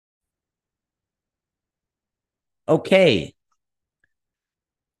Okay.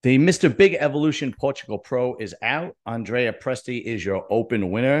 The Mr. Big Evolution Portugal Pro is out. Andrea Presti is your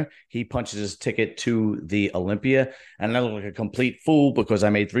open winner. He punches his ticket to the Olympia. And I look like a complete fool because I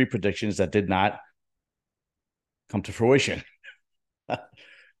made three predictions that did not come to fruition.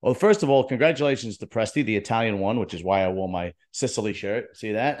 Well, first of all, congratulations to Presti, the Italian one, which is why I wore my Sicily shirt.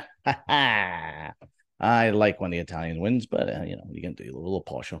 See that? I like when the Italian wins, but you can do a little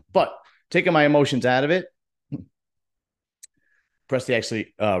partial. But taking my emotions out of it, Presti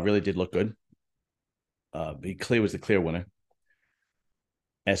actually really did look good. He clear was the clear winner,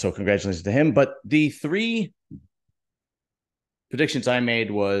 and so congratulations to him. But the three predictions I made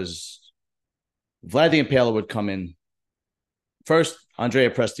was Vlad the Impaler would come in first, Andrea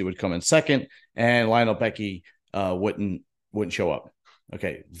Presti would come in second, and Lionel Becky wouldn't show up.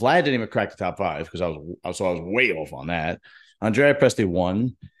 Okay, Vlad didn't even crack the top five because I was way off on that. Andrea Presti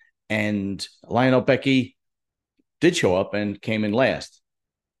won, and Lionel Becky did show up and came in last.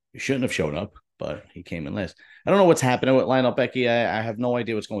 He shouldn't have shown up, but he came in last. I don't know what's happening with Lionel Becky. I have no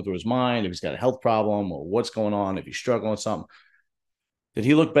idea what's going through his mind, if he's got a health problem or what's going on, if he's struggling with something. Did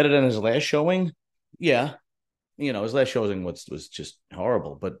he look better than his last showing? Yeah. His last showing was just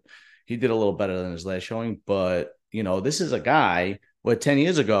horrible, but he did a little better than his last showing. But, this is a guy where 10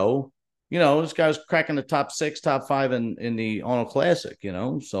 years ago, this guy was cracking the top six, top five in the Arnold Classic,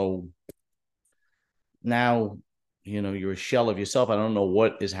 So now, you're a shell of yourself. I don't know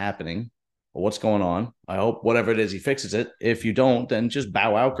what is happening or what's going on. I hope whatever it is, he fixes it. If you don't, then just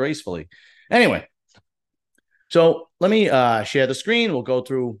bow out gracefully. Anyway, so let me share the screen. We'll go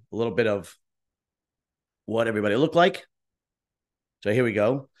through a little bit of what everybody looked like. So here we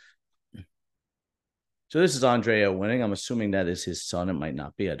go. So this is Andrea winning. I'm assuming that is his son. It might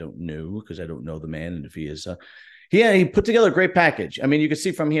not be. I don't know because I don't know the man. And if he is, he put together a great package. I mean, you can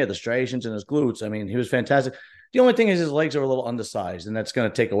see from here the striations and his glutes. I mean, he was fantastic. The only thing is his legs are a little undersized, and that's going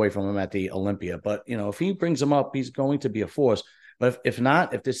to take away from him at the Olympia. But if he brings them up, he's going to be a force. But if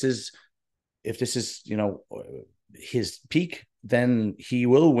not, if this is his peak, then he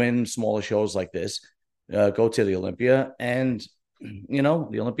will win smaller shows like this. Go to the Olympia, and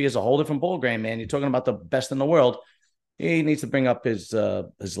the Olympia is a whole different ball game, man. You're talking about the best in the world. He needs to bring up his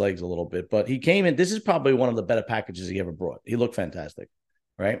legs a little bit, but he came in. This is probably one of the better packages he ever brought. He looked fantastic,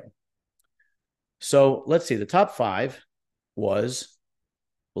 right? So let's see. The top five was,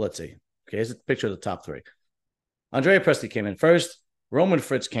 well, let's see. Okay, here's a picture of the top three. Andrea Presti came in first. Roman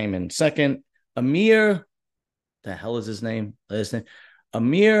Fritz came in second. Amir, the hell is his name?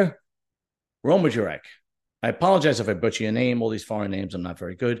 Amir Romajurek. I apologize if I butcher your name. All these foreign names, I'm not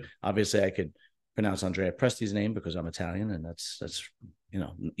very good. Obviously, I could pronounce Andrea Presti's name because I'm Italian, and that's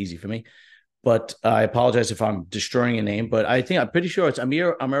easy for me. But I apologize if I'm destroying a name. But I'm pretty sure it's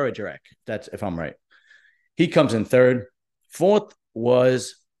Amir Jarek. That's if I'm right. He comes in third. Fourth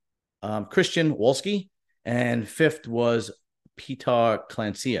was Christian Wolski, and fifth was Peter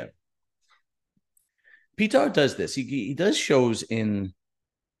Clancia. Peter does this. He does shows in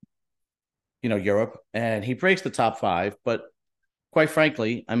Europe, and he breaks the top five. But quite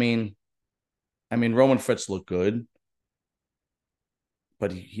frankly, I mean, Roman Fritz looked good,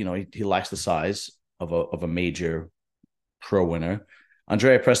 but he lacks the size of a major pro winner.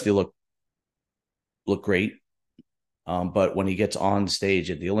 Andrea Presti looked great, but when he gets on stage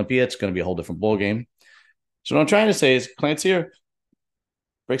at the Olympia, it's going to be a whole different ball game. So what I'm trying to say is, Clancier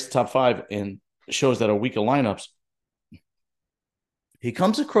breaks the top five and shows that are weaker lineups. He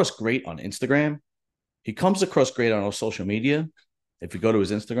comes across great on Instagram. He comes across great on social media. If you go to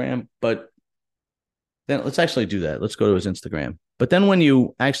his Instagram, but then let's actually do that. Let's go to his Instagram. But then when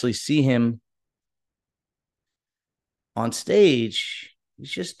you actually see him on stage, he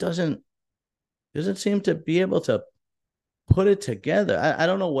just doesn't seem to be able to put it together. I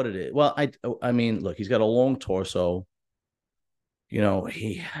don't know what it is. Well, I mean, look, he's got a long torso. He's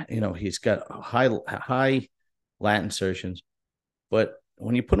got high lat insertions, but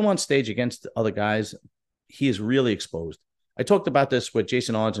when you put him on stage against other guys, he is really exposed. I talked about this with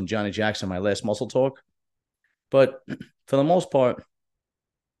Jason Odds and Johnny Jackson, my last muscle talk. But for the most part,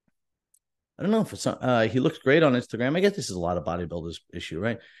 I don't know if he looks great on Instagram. I guess this is a lot of bodybuilders' issue,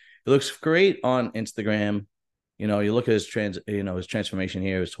 right? He looks great on Instagram. You look at his his transformation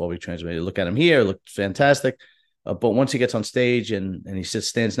here, his 12-week transformation. You look at him here, it looks fantastic. But once he gets on stage and he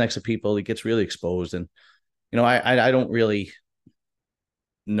stands next to people, he gets really exposed. And I don't really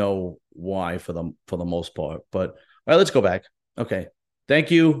know why for the most part. But all right, let's go back. Okay,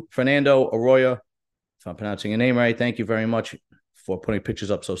 thank you, Fernando Arroyo. If I'm pronouncing your name right, thank you very much for putting pictures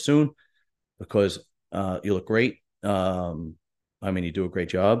up so soon, because you look great. You do a great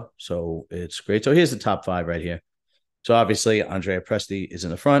job. So it's great. So here's the top five right here. So obviously, Andrea Presti is in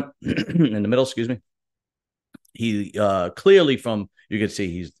the front, in the middle. Excuse me. He clearly from you can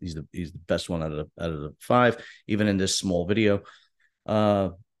see he's the best one out of the five, even in this small video. Uh,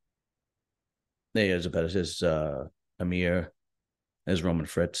 there's about his Amir, there's Roman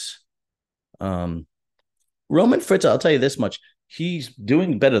Fritz. Um, Roman Fritz, I'll tell you this much: he's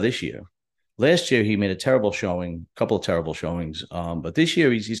doing better this year. Last year he made a terrible showing, a couple of terrible showings. But this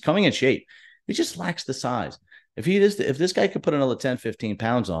year he's coming in shape. He just lacks the size. If this guy could put another 10, 15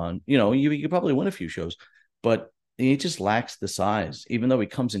 pounds on, you could probably win a few shows. But he just lacks the size, even though he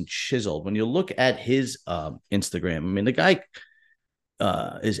comes in chiseled. When you look at his Instagram, I mean, the guy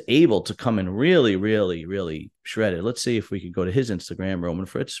is able to come in really, really, really shredded. Let's see if we could go to his Instagram, Roman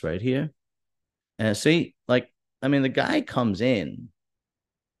Fritz, right here. And see, like, I mean, the guy comes in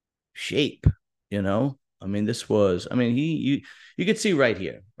shape, you know. I mean, you could see right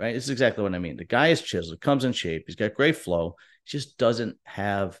here, right? This is exactly what I mean. The guy is chiseled, comes in shape, he's got great flow, he just doesn't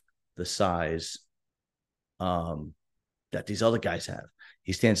have the size that these other guys have.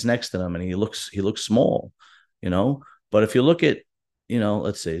 He stands next to them and he looks small, you know. But if you look at,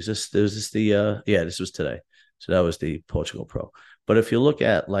 let's see, this was today. So that was the Portugal Pro. But if you look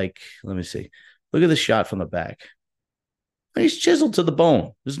at, like, let me see, look at the shot from the back. He's chiseled to the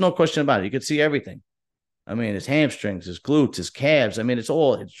bone. There's no question about it. You can see everything. I mean, his hamstrings, his glutes, his calves. I mean, it's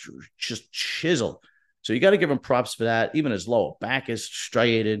just chiseled. So you got to give him props for that. Even his lower back is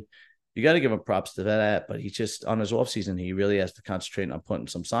striated. You got to give him props to that. But he just, on his offseason, he really has to concentrate on putting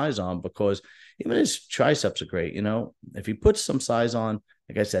some size on, because even his triceps are great. If he puts some size on,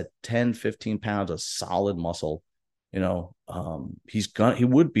 like I said, 10, 15 pounds of solid muscle, he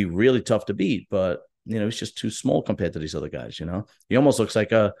would be really tough to beat. But he's just too small compared to these other guys. He almost looks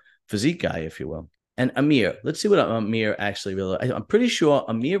like a physique guy, if you will. And Amir, let's see what Amir actually really. I'm pretty sure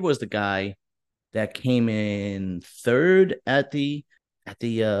Amir was the guy that came in third at the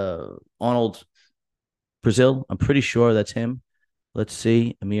Arnold Brazil. I'm pretty sure that's him. Let's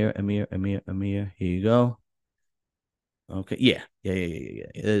see, Amir. Here you go. Okay, yeah.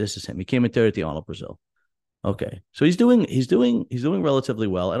 This is him. He came in third at the Arnold Brazil. Okay, so he's doing relatively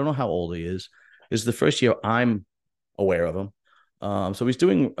well. I don't know how old he is. This is the first year I'm aware of him. So he's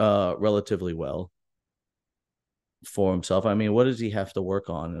doing relatively well for himself. I mean, what does he have to work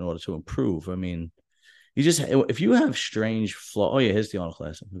on in order to improve? I mean, if you have strange flow. Oh yeah, here's the Arnold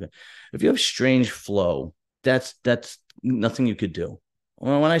Classic. Okay, if you have strange flow, that's nothing you could do.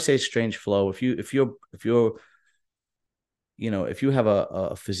 When I say strange flow, if you have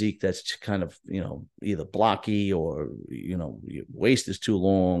a physique that's kind of, either blocky, or, your waist is too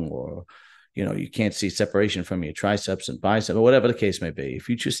long, or, you can't see separation from your triceps and bicep, or whatever the case may be. If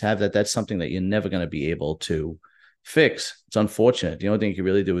you just have that, that's something that you're never going to be able to fix. It's unfortunate. The only thing you can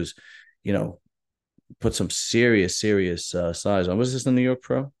really do is, put some serious size on. Was this the New York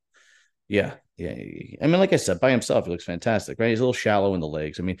Pro? Yeah. I mean, like I said, by himself, he looks fantastic, right? He's a little shallow in the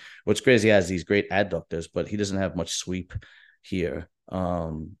legs. I mean, what's crazy, he has these great adductors, but he doesn't have much sweep here.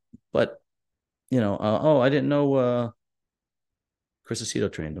 But I didn't know Chris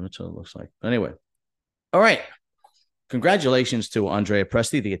Aceto trained him. That's what it looks like. But anyway, all right. Congratulations to Andrea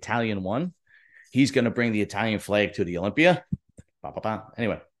Presti, the Italian one. He's going to bring the Italian flag to the Olympia.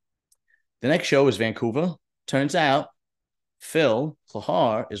 Anyway, the next show is Vancouver. Turns out Phil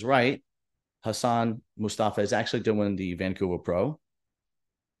Klahar is right. Hassan Mustafa is actually doing the Vancouver Pro.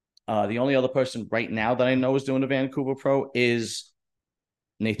 The only other person right now that I know is doing the Vancouver Pro is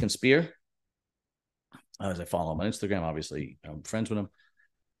Nathan Spear. As I follow him on Instagram, obviously I'm friends with him.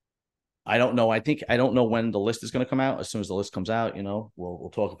 I don't know. I don't know when the list is going to come out. As soon as the list comes out,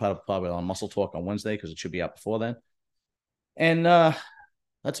 we'll talk about it probably on Muscle Talk on Wednesday, because it should be out before then. And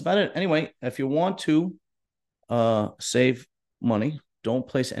that's about it. Anyway, if you want to save money, don't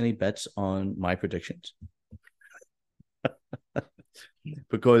place any bets on my predictions.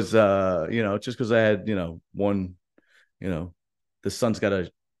 Because just because I had one, the sun's got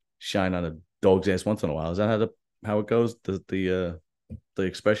to shine on a dog's ass once in a while. Is that how it goes? The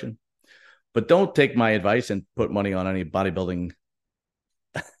expression. But don't take my advice and put money on any bodybuilding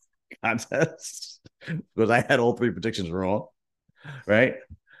contests, because I had all three predictions wrong, right?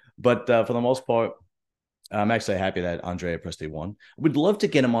 But for the most part, I'm actually happy that Andrea Presti won. I would love to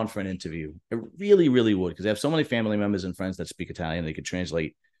get him on for an interview. I really, really would, because I have so many family members and friends that speak Italian. They could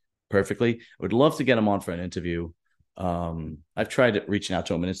translate perfectly. I would love to get him on for an interview. I've tried reaching out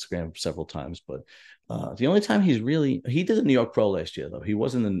to him on Instagram several times, but the only time he did the New York Pro last year, though. He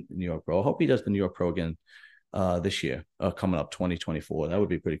was in the New York Pro. I hope he does the New York Pro again this year, coming up 2024. That would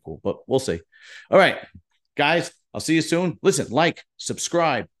be pretty cool, but we'll see. All right, guys, I'll see you soon. Listen, like,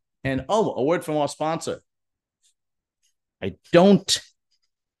 subscribe, and a word from our sponsor. I don't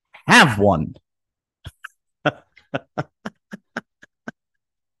have one.